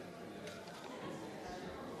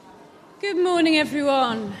Good morning,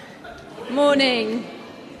 everyone. Morning.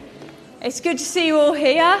 It's good to see you all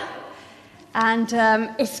here, and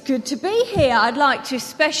it's good to be here. I'd like to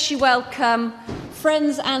especially welcome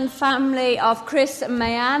friends and family of Chris and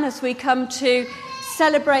Mayanne as we come to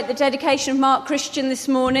celebrate the dedication of Mark Christian this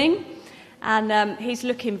morning. And he's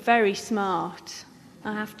looking very smart,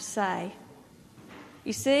 I have to say.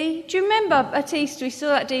 You see? Do you remember at Easter we saw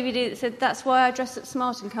that DVD that said, "That's why I dress up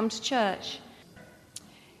smart and come to church"?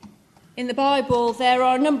 In the Bible, there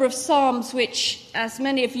are a number of psalms which, as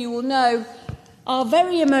many of you will know, are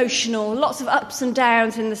very emotional. Lots of ups and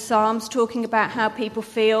downs in the psalms, talking about how people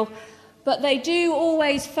feel. But they do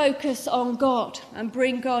always focus on God and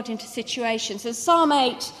bring God into situations. And Psalm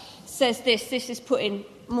 8 says this. This is put in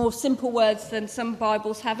more simple words than some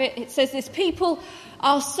Bibles have it. It says this: "People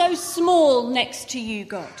are so small next to you,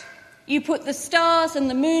 God. You put the stars and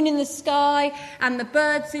the moon in the sky and the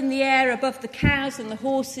birds in the air above the cows and the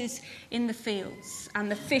horses in the fields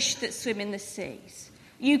and the fish that swim in the seas.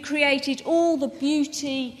 You created all the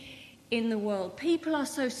beauty in the world." People are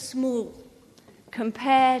so small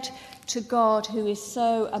compared to God, who is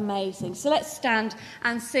so amazing. So let's stand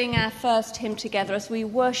and sing our first hymn together as we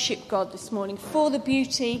worship God this morning for the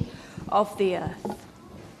beauty of the earth.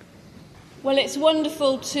 Well, it's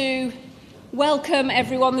wonderful to welcome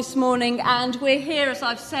everyone this morning, and we're here, as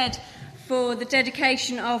I've said, for the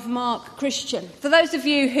dedication of Mark Christian. For those of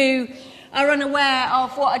you who are unaware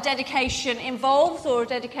of what a dedication involves or a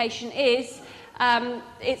dedication is,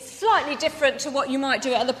 it's slightly different to what you might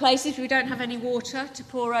do at other places. We don't have any water to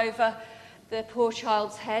pour over the poor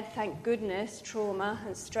child's head, thank goodness, trauma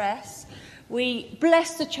and stress. We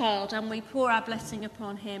bless the child and we pour our blessing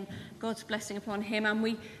upon him, God's blessing upon him, and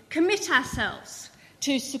we commit ourselves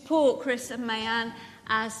to support Chris and Mayanne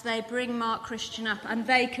as they bring Mark Christian up, and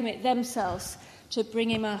they commit themselves to bring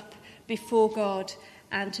him up before God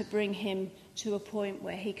and to bring him to a point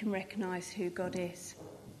where he can recognise who God is.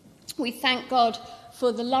 We thank God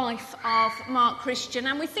for the life of Mark Christian,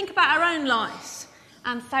 and we think about our own lives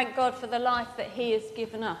and thank God for the life that he has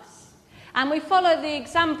given us. And we follow the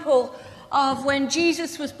example of when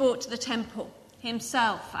Jesus was brought to the temple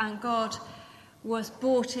himself, and God was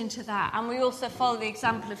brought into that. And we also follow the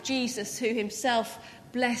example of Jesus, who himself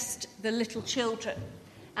blessed the little children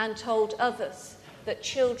and told others that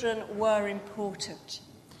children were important.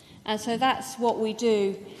 And so that's what we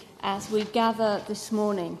do as we gather this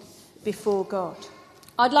morning before God.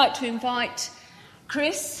 I'd like to invite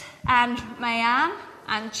Chris and Mayanne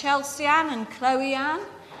and Chelsea Ann and Chloe Ann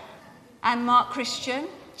and Mark Christian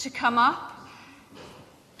to come up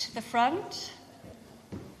to the front.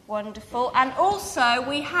 Wonderful. And also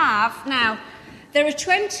we have, now, there are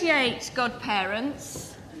 28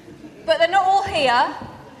 godparents, but they're not all here.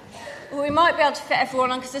 We might be able to fit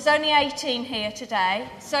everyone on because there's only 18 here today.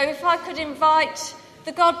 So if I could invite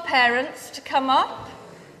the godparents to come up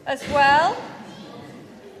as well.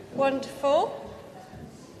 Wonderful.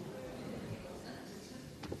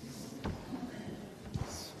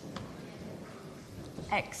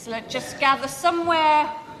 Excellent. Just gather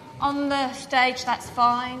somewhere on the stage, that's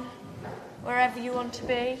fine, wherever you want to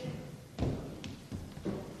be.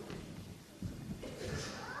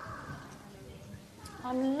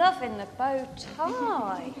 I'm loving the bow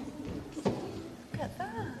tie. Look at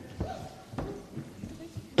that.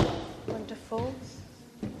 Wonderful.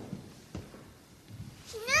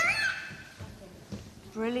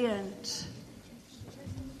 Brilliant.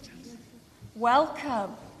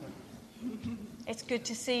 Welcome. It's good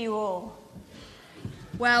to see you all.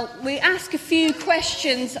 Well, we ask a few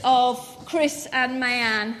questions of Chris and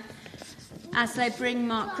Mayanne as they bring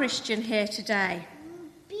Mark Christian here today.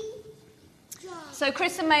 So,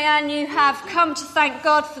 Chris and Mayanne, you have come to thank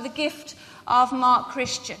God for the gift of Mark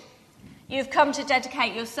Christian. You've come to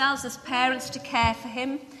dedicate yourselves as parents to care for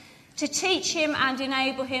him, to teach him and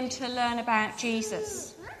enable him to learn about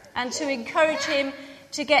Jesus, and to encourage him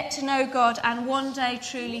to get to know God and one day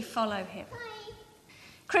truly follow him.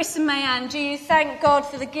 Chris and Mayanne, do you thank God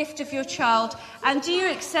for the gift of your child, and do you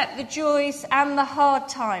accept the joys and the hard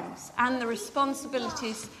times and the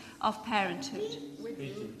responsibilities of parenthood?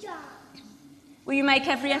 Will you make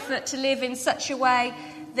every effort to live in such a way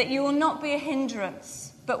that you will not be a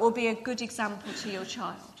hindrance, but will be a good example to your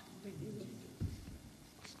child?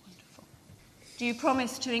 Wonderful. Do you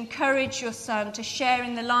promise to encourage your son to share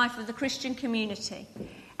in the life of the Christian community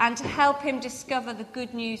and to help him discover the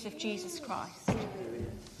good news of Jesus Christ?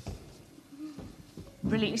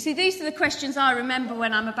 Brilliant. You see, these are the questions I remember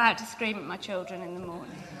when I'm about to scream at my children in the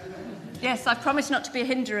morning. Yes, I promise not to be a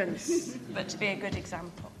hindrance, but to be a good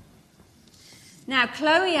example. Now,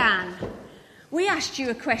 Chloe Ann, We asked you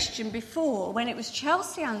a question before when it was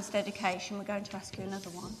Chelsea Ann's dedication. We're going to ask you another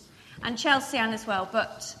one. And Chelsea Ann as well,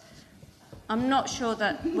 but I'm not sure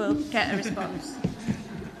that we'll get a response.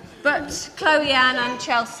 But Chloe Ann and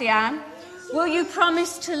Chelsea Ann, will you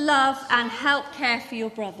promise to love and help care for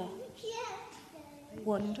your brother?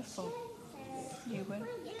 Wonderful. You will.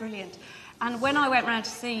 Brilliant. And when I went round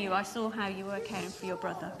to see you, I saw how you were caring for your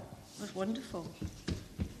brother. It was wonderful.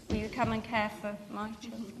 Will you come and care for my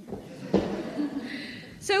children?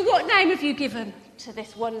 So what name have you given to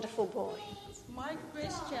this wonderful boy? Mark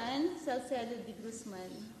Christian Salcedo de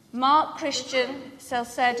Guzman. Mark Christian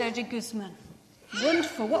Salcedo de Guzman.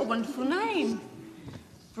 Wonderful. What a wonderful name.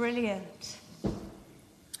 Brilliant.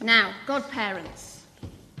 Now, godparents,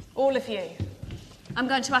 all of you, I'm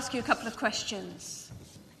going to ask you a couple of questions.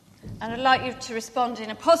 And I'd like you to respond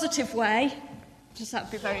in a positive way, because that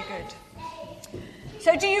would be very good.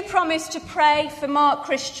 So do you promise to pray for Mark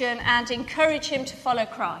Christian and encourage him to follow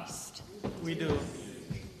Christ? We do.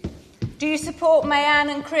 Do you support Mayanne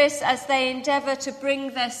and Chris as they endeavour to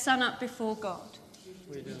bring their son up before God?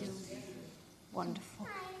 We do. Wonderful.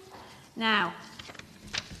 Now,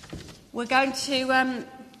 we're going to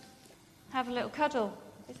have a little cuddle.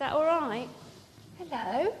 Is that all right?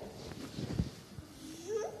 Hello.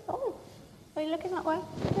 Oh, are you looking that way?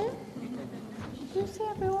 Yeah? Do you see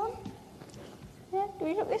everyone? Yeah? Do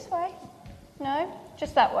we look this way? No?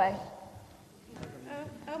 Just that way.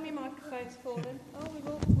 Oh, my microphone's fallen. Oh,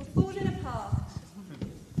 we're falling apart.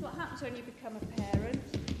 That's what happens when you become a parent.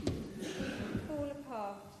 Fall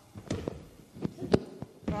apart.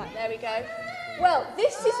 Right, there we go. Well,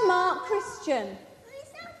 this is Mark Christian.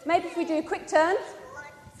 Maybe if we do a quick turn.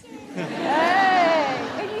 Hey,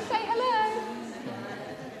 can you say hello?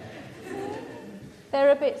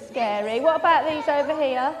 They're a bit scary. What about these over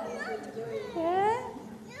here? Yeah?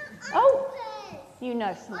 Oh, you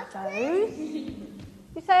know some of those.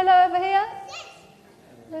 You say hello over here?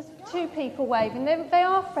 There's two people waving. They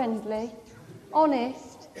are friendly,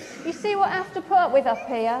 honest. You see what I have to put up with up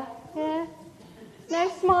here? Yeah? No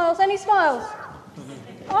smiles. Any smiles?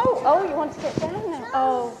 Oh, you want to get down now?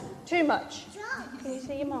 Oh, too much. Can you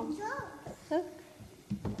see your mum? Huh?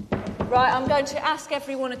 Right, I'm going to ask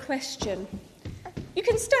everyone a question. You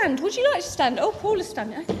can stand. Would you like to stand? Oh, Paul is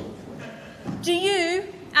standing. Do you,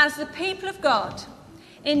 as the people of God,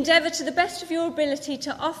 endeavour to the best of your ability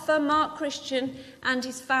to offer Mark Christian and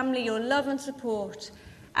his family your love and support,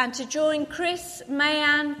 and to join Chris,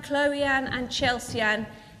 Mayanne, Chloe Ann and Chelsea Ann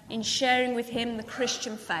in sharing with him the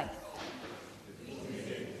Christian faith?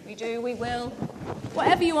 We do, we will.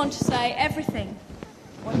 Whatever you want to say, everything.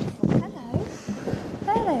 Wonderful. Hello.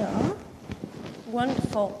 There they are.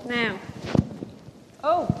 Wonderful. Now.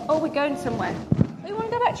 Oh, we're going somewhere. Oh, you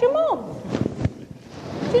want to go back to your mum?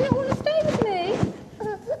 Do you not want to stay with me?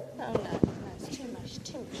 Oh, no, it's too much.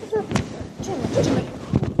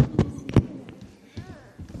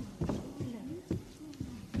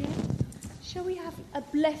 Yeah? Shall we have a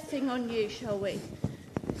blessing on you, shall we?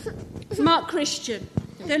 Mark Christian,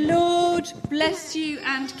 the Lord bless you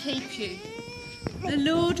and keep you. The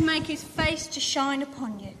Lord make his face to shine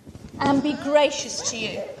upon you and be gracious to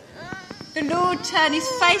you. The Lord turn his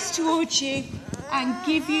face towards you and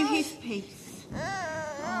give you his peace.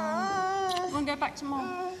 Want to go back to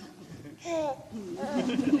Mum? Yeah,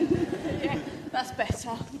 that's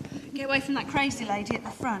better. Get away from that crazy lady at the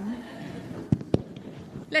front.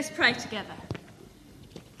 Let's pray together.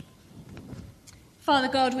 Father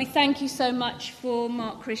God, we thank you so much for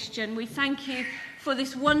Mark Christian. We thank you for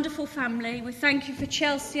this wonderful family. We thank you for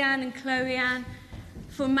Chelsea Ann and Chloe Ann,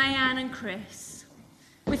 for Mayanne and Chris.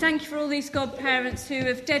 We thank you for all these godparents who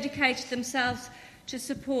have dedicated themselves to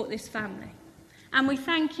support this family. And we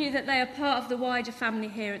thank you that they are part of the wider family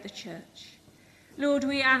here at the church. Lord,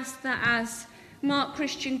 we ask that as Mark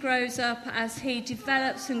Christian grows up, as he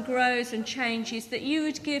develops and grows and changes, that you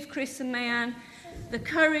would give Chris and Mayanne the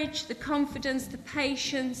courage, the confidence, the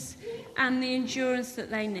patience and the endurance that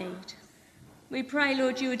they need. We pray,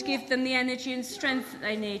 Lord, you would give them the energy and strength that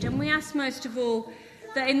they need. And we ask most of all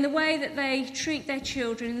that in the way that they treat their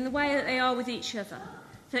children, in the way that they are with each other,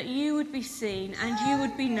 that you would be seen and you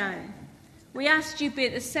would be known. We ask you to be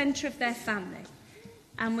at the centre of their family,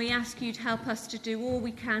 and we ask you to help us to do all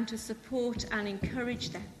we can to support and encourage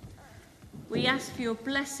them. We ask for your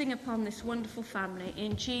blessing upon this wonderful family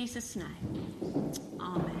in Jesus' name.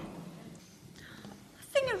 Amen. I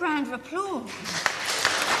think a round of applause.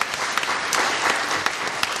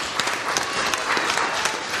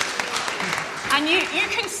 And you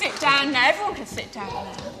can sit down now. Everyone can sit down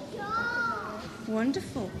now.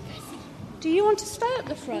 Wonderful. Do you want to stay at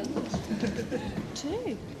the front?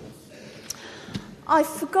 Too. I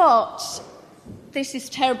forgot this is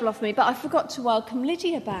terrible of me, but I forgot to welcome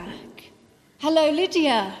Lydia back. Hello,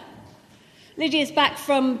 Lydia. Lydia's back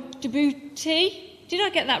from Djibouti. Did I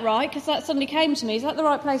get that right? Because that suddenly came to me. Is that the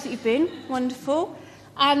right place that you've been? Wonderful.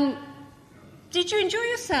 And did you enjoy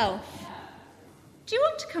yourself? Do you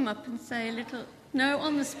want to come up and say a little... No,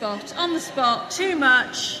 on the spot. On the spot. Too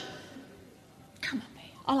much. Come on,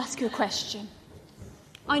 me. I'll ask you a question.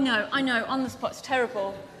 I know. On the spot's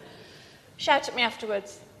terrible. Shout at me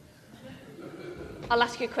afterwards. I'll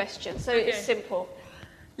ask you a question. So okay. It's simple.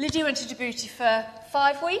 Lydia went to Djibouti for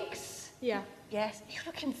 5 weeks? Yeah. Yes. You're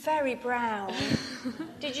looking very brown.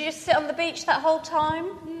 Did you just sit on the beach that whole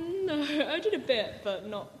time? No, I did a bit, but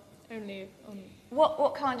not only on...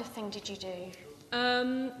 What kind of thing did you do?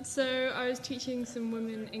 So I was teaching some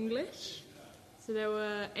women English. So there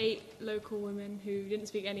were 8 local women who didn't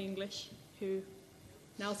speak any English, who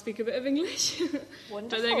now speak a bit of English. Wonderful.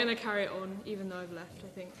 But they're going to carry it on, even though I've left, I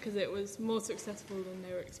think, because it was more successful than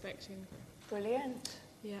they were expecting. Brilliant.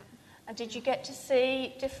 Yeah. And did you get to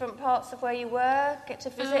see different parts of where you were? Get to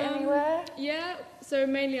visit anywhere? Yeah, so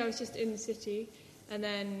mainly I was just in the city, and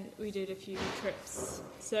then we did a few trips.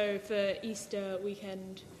 So for Easter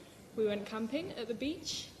weekend, we went camping at the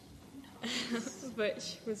beach, nice.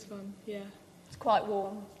 Which was fun, yeah. It's quite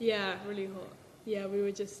warm. Yeah, really hot. Yeah, we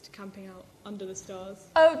were just camping out under the stars.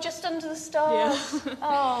 Oh, just under the stars? Yeah.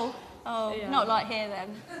 Oh, yeah. Not like here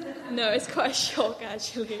then. No, it's quite a shock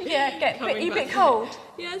actually. Yeah, are you a bit cold?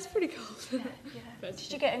 Yeah, it's pretty cold. Yeah.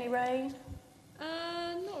 Did you get any rain?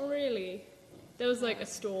 Not really. There was like a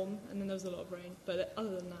storm and then there was a lot of rain, but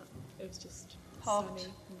other than that, it was just hot.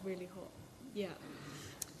 Sunny, really hot. Yeah.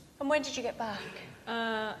 And when did you get back?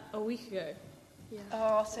 A week ago. Yeah.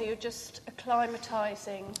 Oh, so you're just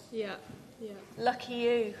acclimatising. Yeah. Lucky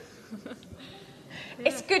you. Yeah.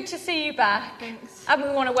 It's good to see you back. Thanks. And we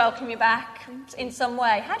want to welcome you back in some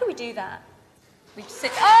way. How do we do that? We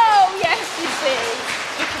sit... Oh, yes, you see.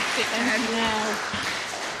 You can sit down now.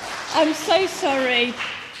 I'm so sorry.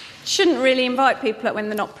 Shouldn't really invite people up when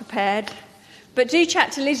they're not prepared. But do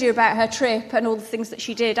chat to Lydia about her trip and all the things that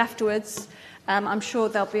she did afterwards. I'm sure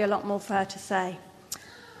there'll be a lot more for her to say.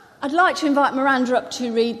 I'd like to invite Miranda up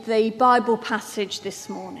to read the Bible passage this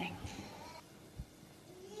morning.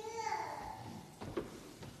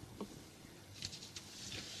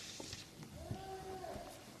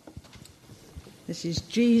 This is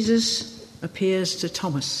Jesus appears to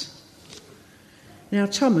Thomas. Now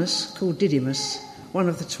Thomas, called Didymus, one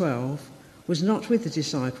of the 12, was not with the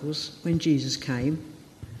disciples when Jesus came.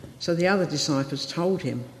 So the other disciples told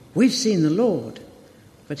him, "We've seen the Lord."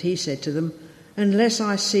 But he said to them, "Unless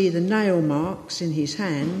I see the nail marks in his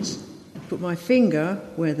hands, put my finger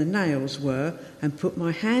where the nails were, and put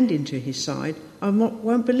my hand into his side, I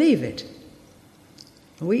won't believe it."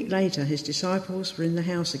 A week later, his disciples were in the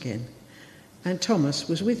house again, and Thomas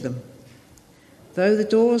was with them. Though the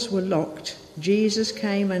doors were locked, Jesus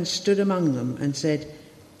came and stood among them and said,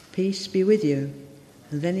 "Peace be with you."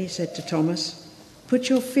 And then he said to Thomas, "Put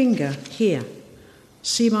your finger here.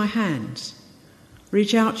 See my hands.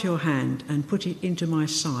 Reach out your hand and put it into my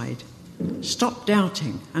side. Stop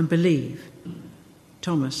doubting and believe."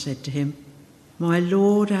 Thomas said to him, "My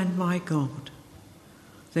Lord and my God."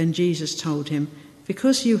 Then Jesus told him,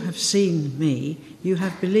 "Because you have seen me, you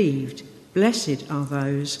have believed. Blessed are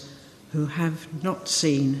those who have not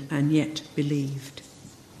seen and yet believed."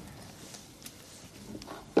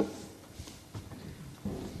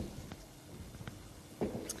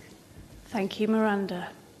 Thank you, Miranda.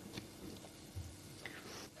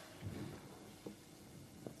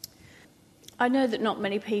 I know that not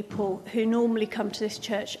many people who normally come to this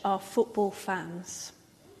church are football fans.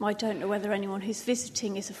 I don't know whether anyone who's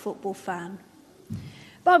visiting is a football fan.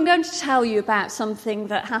 But I'm going to tell you about something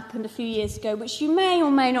that happened a few years ago, which you may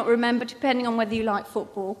or may not remember, depending on whether you like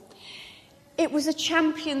football. It was a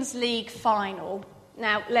Champions League final.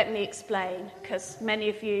 Now, let me explain, because many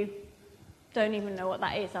of you don't even know what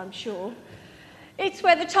that is, I'm sure. It's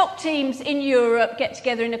where the top teams in Europe get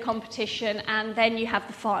together in a competition, and then you have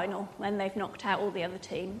the final, when they've knocked out all the other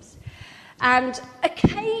teams. And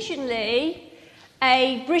occasionally,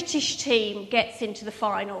 a British team gets into the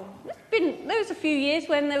final. There was a few years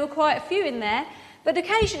when there were quite a few in there, but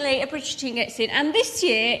occasionally a British team gets in. And this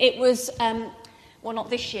year it was, well, not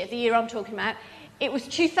this year, the year I'm talking about, it was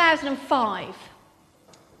 2005.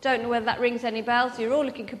 Don't know whether that rings any bells. You're all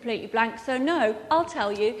looking completely blank. So no, I'll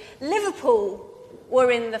tell you, Liverpool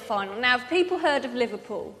were in the final. Now, have people heard of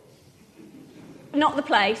Liverpool? Not the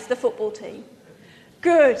place, the football team.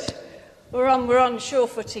 Good. We're on sure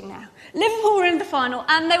footing now. Liverpool were in the final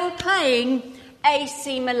and they were playing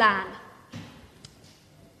AC Milan.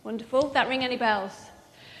 Wonderful. That ring any bells?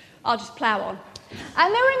 I'll just plough on.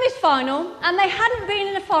 And they were in this final, and they hadn't been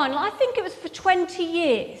in a final, I think it was for 20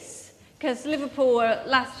 years, because Liverpool were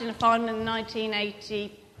last in a final in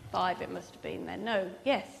 1985, it must have been then. No,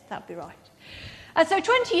 yes, that'd be right. So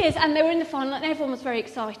 20 years, and they were in the final, and everyone was very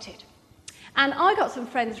excited. And I got some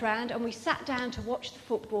friends round, and we sat down to watch the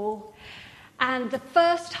football, and the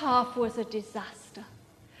first half was a disaster.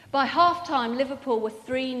 By half-time, Liverpool were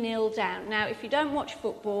 3-0 down. Now, if you don't watch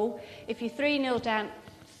football, if you're 3-0 down,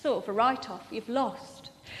 sort of a write-off, you've lost.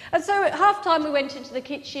 And so at half-time, we went into the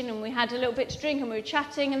kitchen, and we had a little bit to drink, and we were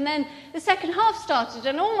chatting, and then the second half started,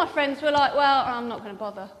 and all my friends were like, well, I'm not going to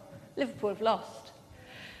bother. Liverpool have lost.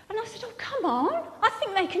 And I said, oh, come on, I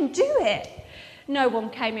think they can do it. No one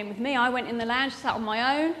came in with me. I went in the lounge, sat on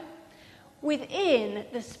my own. Within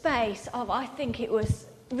the space of, I think it was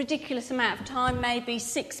a ridiculous amount of time, maybe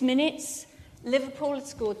 6 minutes, Liverpool had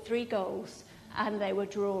scored 3 goals and they were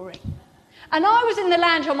drawing. And I was in the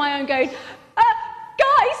lounge on my own going,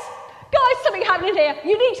 guys, something happening here.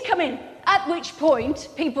 You need to come in. At which point,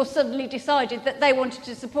 people suddenly decided that they wanted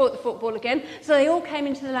to support the football again. So they all came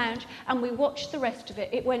into the lounge and we watched the rest of it.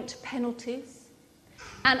 It went to penalties.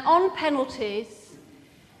 And on penalties,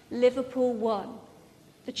 Liverpool won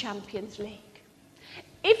the Champions League.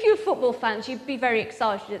 If you're football fans, you'd be very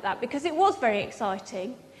excited at that because it was very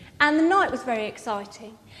exciting and the night was very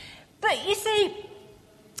exciting. But you see,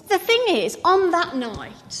 the thing is, on that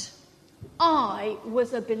night, I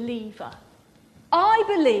was a believer. I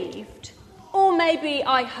believed, or maybe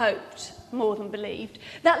I hoped, more than believed,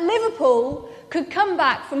 that Liverpool could come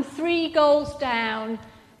back from 3 goals down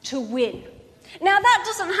to win. Now, that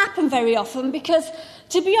doesn't happen very often because,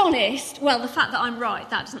 to be honest, well, the fact that I'm right,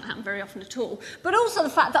 that doesn't happen very often at all. But also the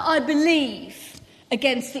fact that I believe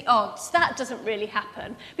against the odds, that doesn't really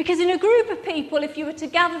happen. Because in a group of people, if you were to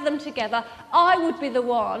gather them together, I would be the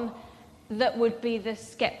one that would be the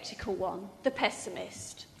sceptical one, the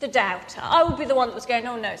pessimist, the doubter. I would be the one that was going,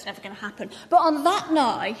 oh no, it's never going to happen. But on that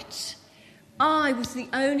night, I was the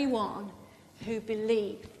only one who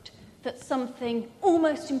believed that something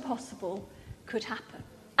almost impossible could happen.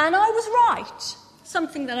 And I was right.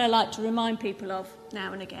 Something that I like to remind people of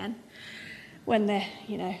now and again when they're,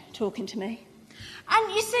 talking to me.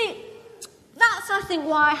 And you see, that's, I think,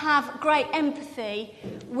 why I have great empathy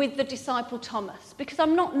with the disciple Thomas, because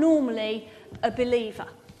I'm not normally a believer.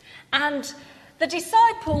 And the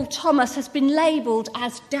disciple Thomas has been labelled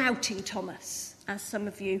as Doubting Thomas, as some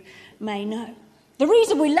of you may know. The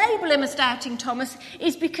reason we label him as Doubting Thomas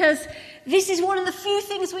is because this is one of the few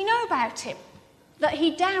things we know about him, that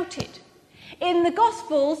he doubted. In the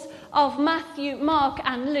Gospels of Matthew, Mark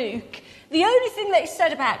and Luke, the only thing that is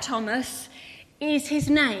said about Thomas is his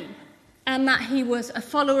name and that he was a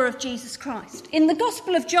follower of Jesus Christ. In the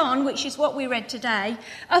Gospel of John, which is what we read today,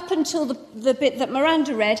 up until the bit that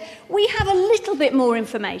Miranda read, we have a little bit more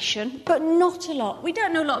information, but not a lot. We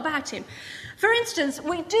don't know a lot about him. For instance,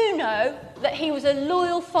 we do know that he was a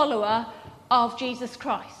loyal follower of Jesus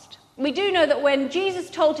Christ. We do know that when Jesus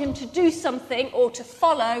told him to do something or to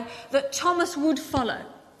follow, that Thomas would follow.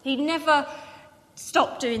 He never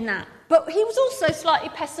stopped doing that. But he was also slightly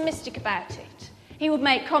pessimistic about it. He would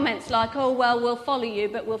make comments like, oh, well, we'll follow you,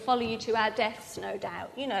 but we'll follow you to our deaths, no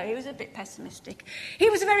doubt. He was a bit pessimistic. He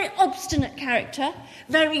was a very obstinate character,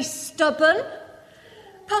 very stubborn,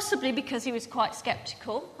 possibly because he was quite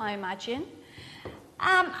sceptical, I imagine.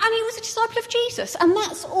 And he was a disciple of Jesus, and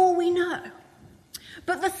that's all we know.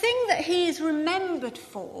 But the thing that he is remembered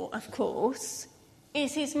for, of course,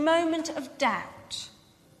 is his moment of doubt.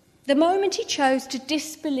 The moment he chose to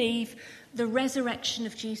disbelieve the resurrection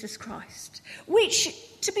of Jesus Christ,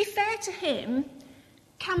 which, to be fair to him,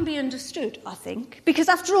 can be understood, I think. Because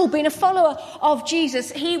after all, being a follower of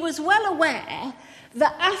Jesus, he was well aware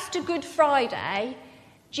that after Good Friday,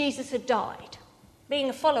 Jesus had died. Being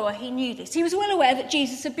a follower, he knew this. He was well aware that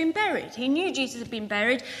Jesus had been buried. He knew Jesus had been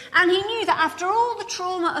buried, and he knew that after all the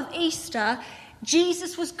trauma of Easter,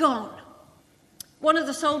 Jesus was gone. One of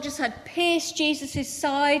the soldiers had pierced Jesus'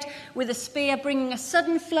 side with a spear, bringing a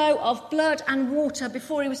sudden flow of blood and water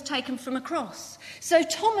before he was taken from a cross. So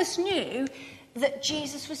Thomas knew that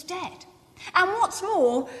Jesus was dead. And what's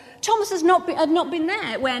more, Thomas had not been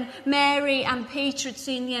there when Mary and Peter had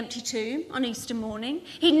seen the empty tomb on Easter morning.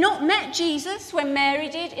 He'd not met Jesus when Mary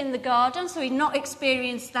did in the garden, so he'd not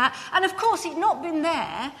experienced that. And of course, he'd not been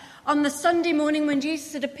there on the Sunday morning when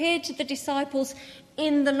Jesus had appeared to the disciples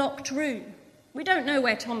in the locked room. We don't know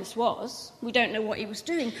where Thomas was. We don't know what he was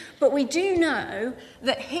doing. But we do know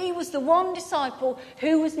that he was the one disciple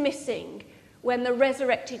who was missing when the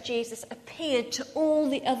resurrected Jesus appeared to all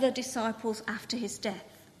the other disciples after his death.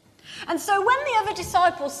 And so when the other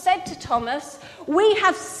disciples said to Thomas, "We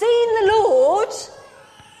have seen the Lord,"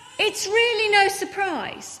 it's really no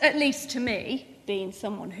surprise, at least to me, being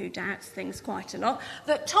someone who doubts things quite a lot,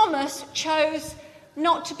 that Thomas chose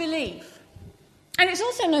not to believe. And it's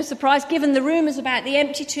also no surprise, given the rumours about the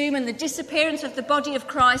empty tomb and the disappearance of the body of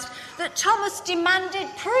Christ, that Thomas demanded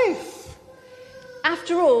proof.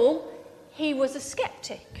 After all, he was a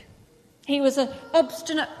sceptic. He was an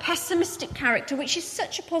obstinate, pessimistic character, which is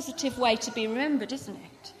such a positive way to be remembered, isn't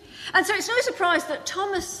it? And so it's no surprise that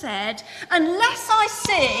Thomas said, "Unless I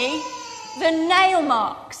see the nail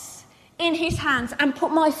marks in his hands and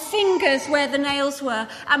put my fingers where the nails were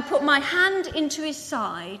and put my hand into his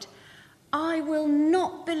side, I will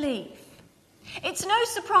not believe." It's no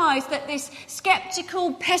surprise that this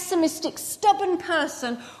sceptical, pessimistic, stubborn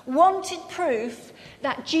person wanted proof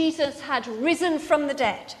that Jesus had risen from the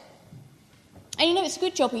dead. And you know, it's a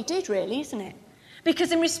good job he did, really, isn't it?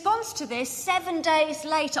 Because in response to this, 7 days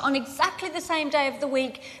later, on exactly the same day of the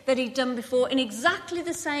week that he'd done before, in exactly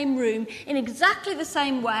the same room, in exactly the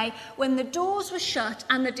same way, when the doors were shut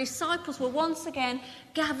and the disciples were once again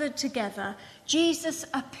gathered together, Jesus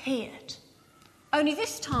appeared. Only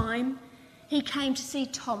this time, he came to see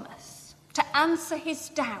Thomas, to answer his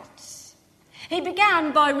doubts. He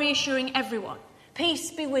began by reassuring everyone,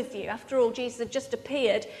 "Peace be with you." After all, Jesus had just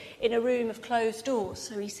appeared in a room of closed doors,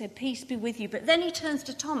 so he said, "Peace be with you." But then he turns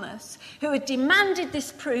to Thomas, who had demanded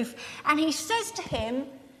this proof, and he says to him,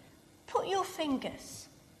 "Put your fingers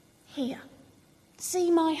here.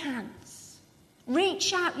 See my hands.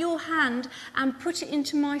 Reach out your hand and put it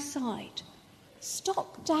into my side.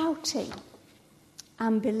 Stop doubting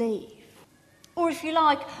and believe." Or if you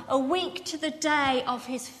like, a week to the day of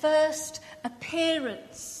his first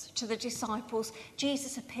appearance to the disciples,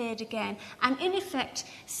 Jesus appeared again and in effect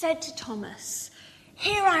said to Thomas,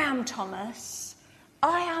 "Here I am, Thomas.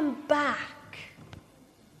 I am back.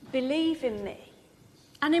 Believe in me."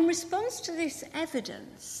 And in response to this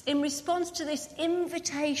evidence, in response to this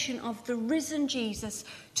invitation of the risen Jesus,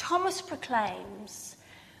 Thomas proclaims,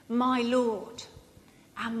 "My Lord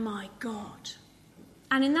and my God."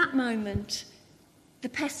 And in that moment, the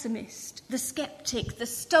pessimist, the sceptic, the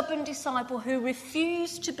stubborn disciple who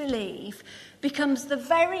refused to believe becomes the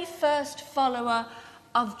very first follower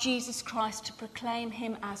of Jesus Christ to proclaim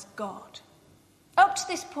him as God. Up to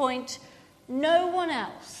this point, no one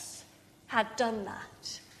else had done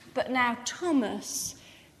that. But now Thomas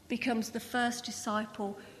becomes the first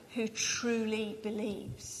disciple who truly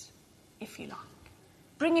believes, if you like.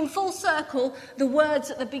 Bringing full circle the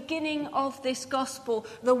words at the beginning of this gospel,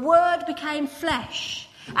 "The Word became flesh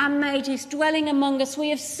and made his dwelling among us. We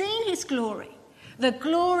have seen his glory, the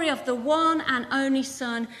glory of the one and only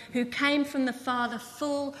Son who came from the Father,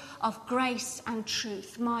 full of grace and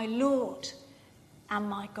truth, my Lord and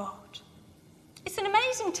my God." It's an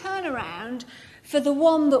amazing turnaround for the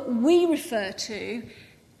one that we refer to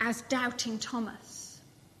as Doubting Thomas.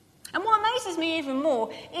 And what amazes me even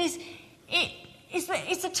more is that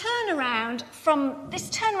it's a turnaround from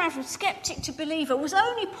skeptic to believer was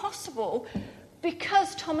only possible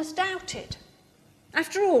because Thomas doubted.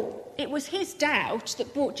 After all, it was his doubt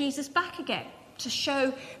that brought Jesus back again to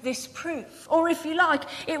show this proof. Or if you like,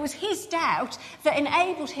 it was his doubt that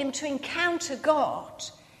enabled him to encounter God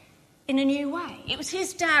in a new way. It was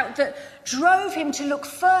his doubt that drove him to look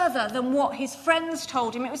further than what his friends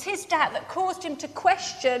told him. It was his doubt that caused him to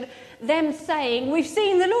question them saying, "We've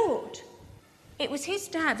seen the Lord." It was his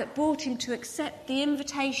doubt that brought him to accept the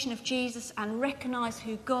invitation of Jesus and recognise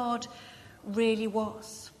who God really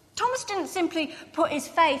was. Thomas didn't simply put his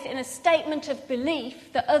faith in a statement of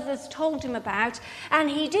belief that others told him about, and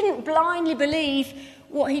he didn't blindly believe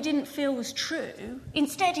what he didn't feel was true.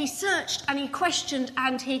 Instead, he searched and he questioned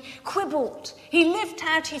and he quibbled. He lived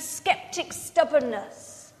out his sceptic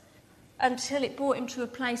stubbornness until it brought him to a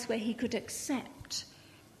place where he could accept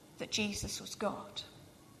that Jesus was God.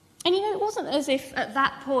 And you know, it wasn't as if at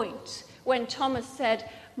that point, when Thomas said,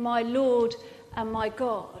 "My Lord and my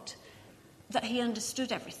God," that he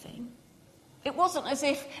understood everything. It wasn't as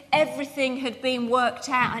if everything had been worked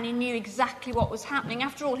out and he knew exactly what was happening.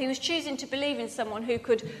 After all, he was choosing to believe in someone who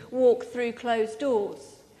could walk through closed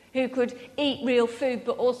doors, who could eat real food,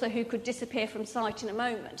 but also who could disappear from sight in a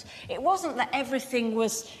moment. It wasn't that everything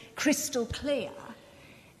was crystal clear.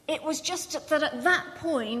 It was just that at that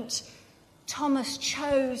point, Thomas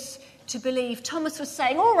chose to believe. Thomas was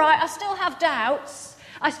saying, "All right, I still have doubts.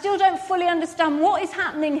 I still don't fully understand what is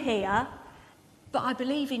happening here, but I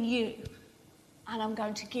believe in you, and I'm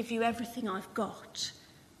going to give you everything I've got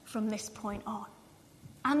from this point on."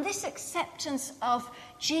 And this acceptance of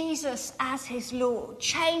Jesus as his Lord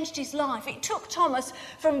changed his life. It took Thomas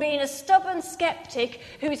from being a stubborn skeptic,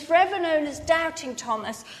 who is forever known as Doubting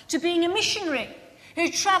Thomas, to being a missionary who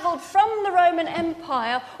travelled from the Roman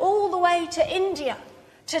Empire all the way to India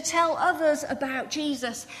to tell others about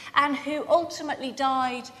Jesus, and who ultimately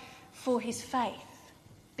died for his faith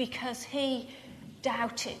because he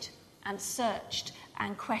doubted and searched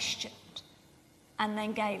and questioned and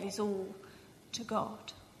then gave his all to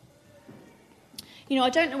God. You know, I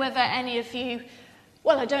don't know whether any of you,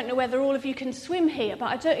 well, I don't know whether all of you can swim here,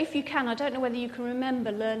 but if you can, I don't know whether you can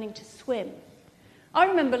remember learning to swim. I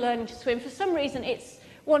remember learning to swim. For some reason, it's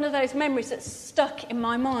one of those memories that's stuck in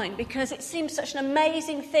my mind because it seems such an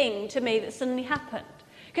amazing thing to me that suddenly happened.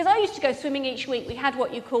 Because I used to go swimming each week. We had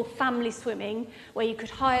what you call family swimming, where you could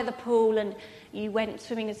hire the pool and you went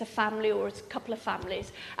swimming as a family or as a couple of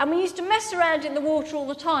families. And we used to mess around in the water all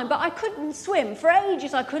the time, but I couldn't swim. For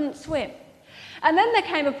ages, I couldn't swim. And then there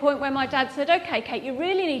came a point where my dad said, OK, Kate, you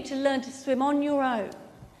really need to learn to swim on your own.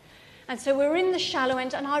 And so we were in the shallow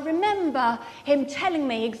end, and I remember him telling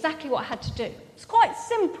me exactly what I had to do. It's quite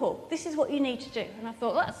simple. This is what you need to do. And I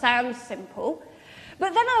thought, that sounds simple.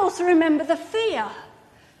 But then I also remember the fear.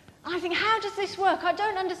 I think, how does this work? I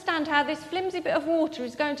don't understand how this flimsy bit of water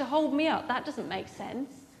is going to hold me up. That doesn't make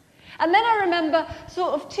sense. And then I remember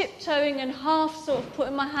sort of tiptoeing and half sort of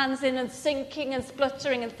putting my hands in and sinking and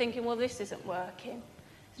spluttering and thinking, well, this isn't working.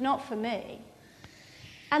 It's not for me.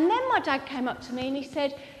 And then my dad came up to me and he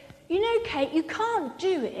said, you know, Kate, you can't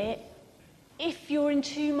do it if you're in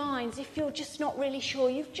two minds, if you're just not really sure.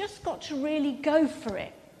 You've just got to really go for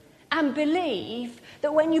it and believe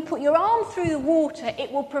that when you put your arm through the water, it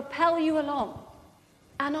will propel you along.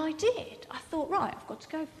 And I did. I thought, right, I've got to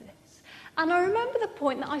go for this. And I remember the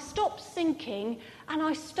point that I stopped sinking and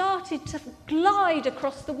I started to glide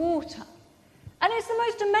across the water. And it's the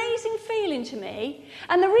most amazing feeling to me.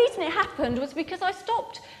 And the reason it happened was because I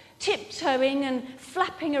stopped tiptoeing and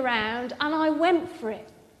flapping around, and I went for it.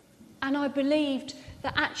 And I believed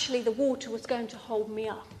that actually the water was going to hold me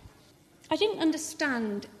up. I didn't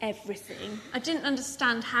understand everything. I didn't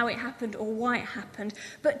understand how it happened or why it happened.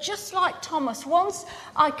 But just like Thomas, once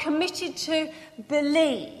I committed to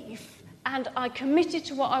believe and I committed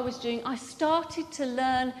to what I was doing, I started to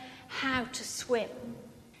learn how to swim.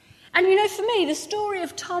 And you know, for me, the story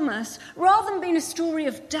of Thomas, rather than being a story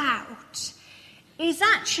of doubt, is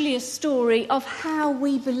actually a story of how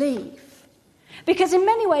we believe. Because in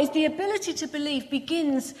many ways, the ability to believe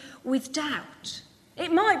begins with doubt.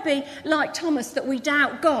 It might be like Thomas that we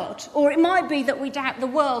doubt God, or it might be that we doubt the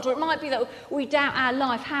world, or it might be that we doubt our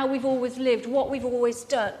life, how we've always lived, what we've always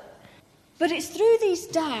done. But it's through these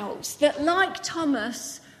doubts that, like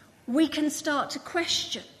Thomas, we can start to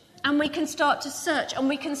question, and we can start to search, and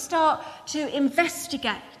we can start to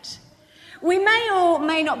investigate. We may or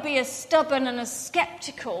may not be as stubborn and as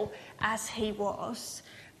sceptical as he was,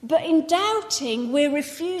 but in doubting, we're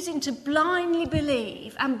refusing to blindly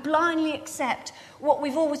believe and blindly accept what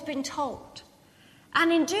we've always been told.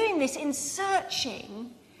 And in doing this, in searching,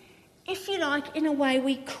 if you like, in a way,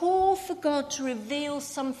 we call for God to reveal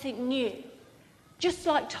something new, just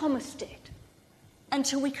like Thomas did,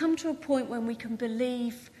 until we come to a point when we can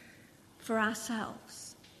believe for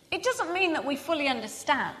ourselves. It doesn't mean that we fully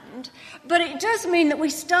understand, but it does mean that we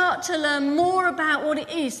start to learn more about what it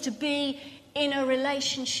is to be in a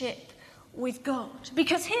relationship with God.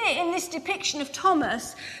 Because here in this depiction of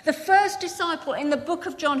Thomas, the first disciple in the book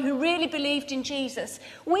of John who really believed in Jesus,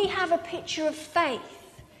 we have a picture of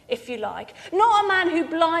faith, if you like. Not a man who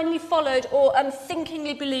blindly followed or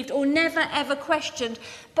unthinkingly believed or never ever questioned,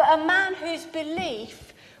 but a man whose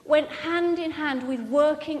belief went hand in hand with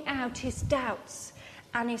working out his doubts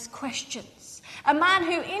and his questions. A man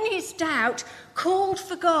who, in his doubt, called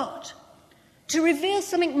for God to reveal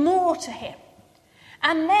something more to him.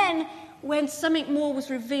 And then, when something more was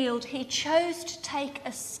revealed, he chose to take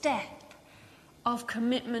a step of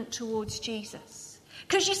commitment towards Jesus.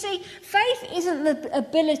 Because you see, faith isn't the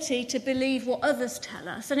ability to believe what others tell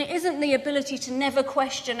us, and it isn't the ability to never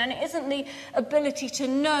question, and it isn't the ability to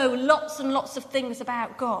know lots and lots of things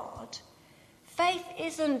about God. Faith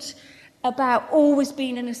isn't about always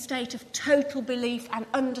being in a state of total belief and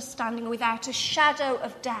understanding without a shadow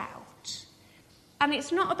of doubt. And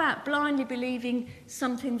it's not about blindly believing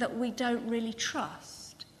something that we don't really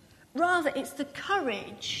trust. Rather, it's the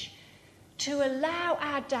courage to allow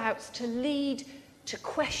our doubts to lead to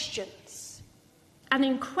questions. And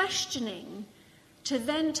in questioning, to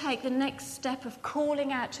then take the next step of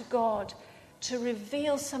calling out to God to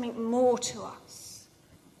reveal something more to us.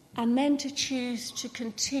 And then to choose to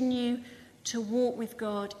continue to walk with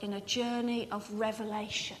God in a journey of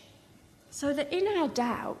revelation. So that in our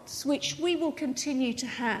doubts, which we will continue to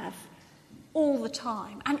have all the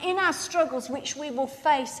time, and in our struggles, which we will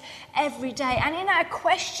face every day, and in our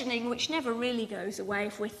questioning, which never really goes away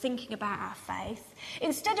if we're thinking about our faith,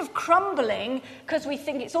 instead of crumbling because we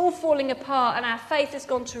think it's all falling apart and our faith has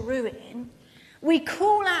gone to ruin, we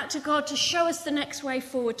call out to God to show us the next way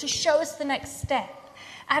forward, to show us the next step.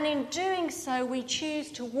 And in doing so, we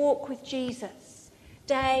choose to walk with Jesus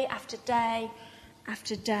day after day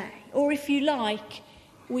after day. Or if you like,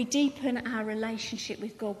 we deepen our relationship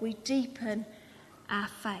with God. We deepen our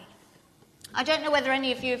faith. I don't know whether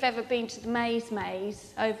any of you have ever been to the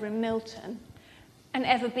Maze over in Milton and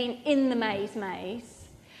ever been in the Maze.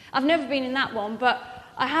 I've never been in that one, but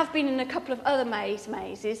I have been in a couple of other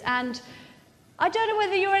mazes, and I don't know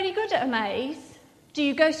whether you're any good at a maze. Do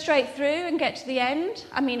you go straight through and get to the end?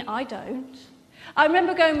 I mean, I don't. I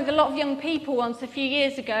remember going with a lot of young people once a few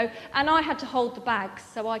years ago, and I had to hold the bags,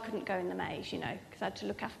 so I couldn't go in the maze, because I had to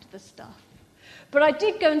look after the stuff. But I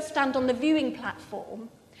did go and stand on the viewing platform,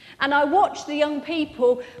 and I watched the young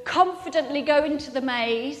people confidently go into the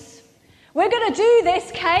maze. We're going to do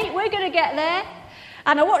this, Kate, we're going to get there.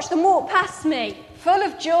 And I watched them walk past me, full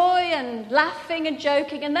of joy and laughing and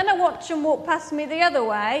joking, and then I watched them walk past me the other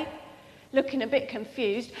way, looking a bit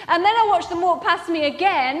confused, and then I watched them walk past me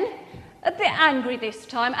again, a bit angry this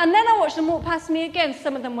time, and then I watched them walk past me again.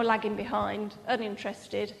 Some of them were lagging behind,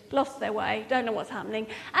 uninterested, lost their way, don't know what's happening.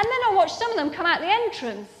 And then I watched some of them come out the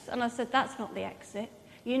entrance, and I said, that's not the exit,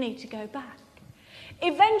 you need to go back.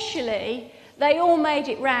 Eventually, they all made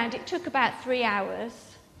it round. It took about 3 hours.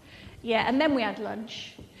 Yeah, and then we had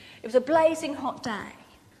lunch. It was a blazing hot day.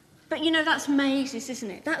 But that's mazes, isn't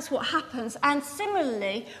it? That's what happens. And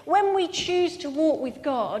similarly, when we choose to walk with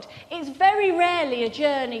God, it's very rarely a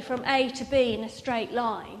journey from A to B in a straight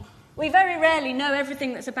line. We very rarely know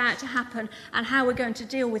everything that's about to happen and how we're going to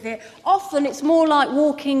deal with it. Often it's more like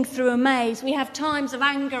walking through a maze. We have times of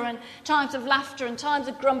anger and times of laughter and times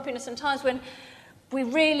of grumpiness and times when we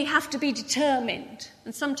really have to be determined.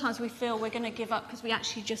 And sometimes we feel we're going to give up because we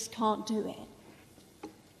actually just can't do it.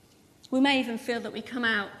 We may even feel that we come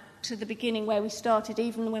out to the beginning where we started,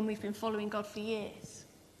 even when we've been following God for years,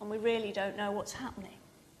 and we really don't know what's happening.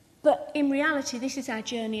 But in reality, this is our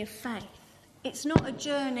journey of faith. It's not a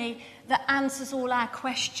journey that answers all our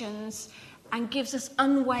questions and gives us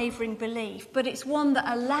unwavering belief, but it's one that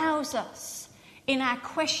allows us, in our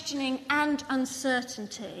questioning and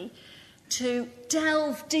uncertainty, to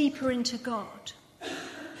delve deeper into God,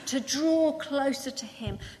 to draw closer to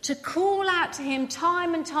him, to call out to him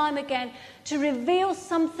time and time again, to reveal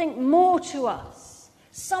something more to us,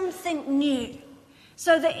 something new,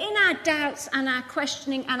 so that in our doubts and our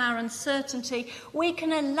questioning and our uncertainty, we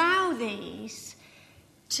can allow these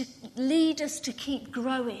to lead us to keep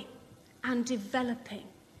growing and developing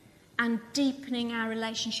and deepening our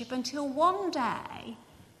relationship until one day,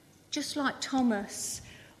 just like Thomas,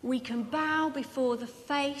 we can bow before the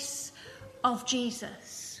face of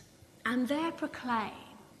Jesus and there proclaim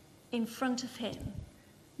in front of him,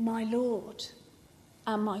 my Lord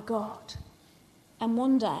and my God. And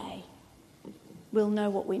one day we'll know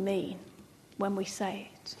what we mean when we say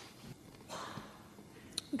it.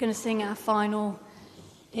 We're going to sing our final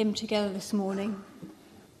hymn together this morning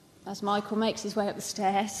as Michael makes his way up the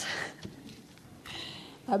stairs.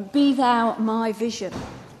 Be thou my vision.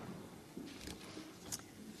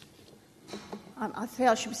 I feel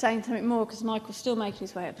I should be saying something more because Michael's still making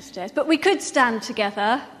his way up the stairs. But we could stand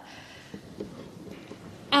together.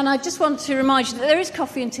 And I just want to remind you that there is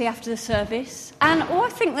coffee and tea after the service. And I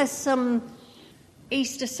think there's some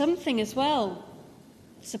Easter something as well.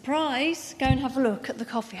 Surprise. Go and have a look at the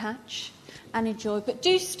coffee hatch and enjoy. But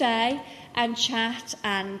do stay and chat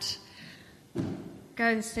and go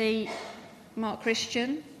and see Mark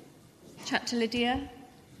Christian, chat to Lydia,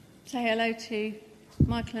 say hello to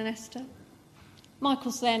Michael and Esther.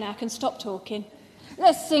 Michael's there now, can stop talking.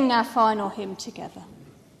 Let's sing our final hymn together.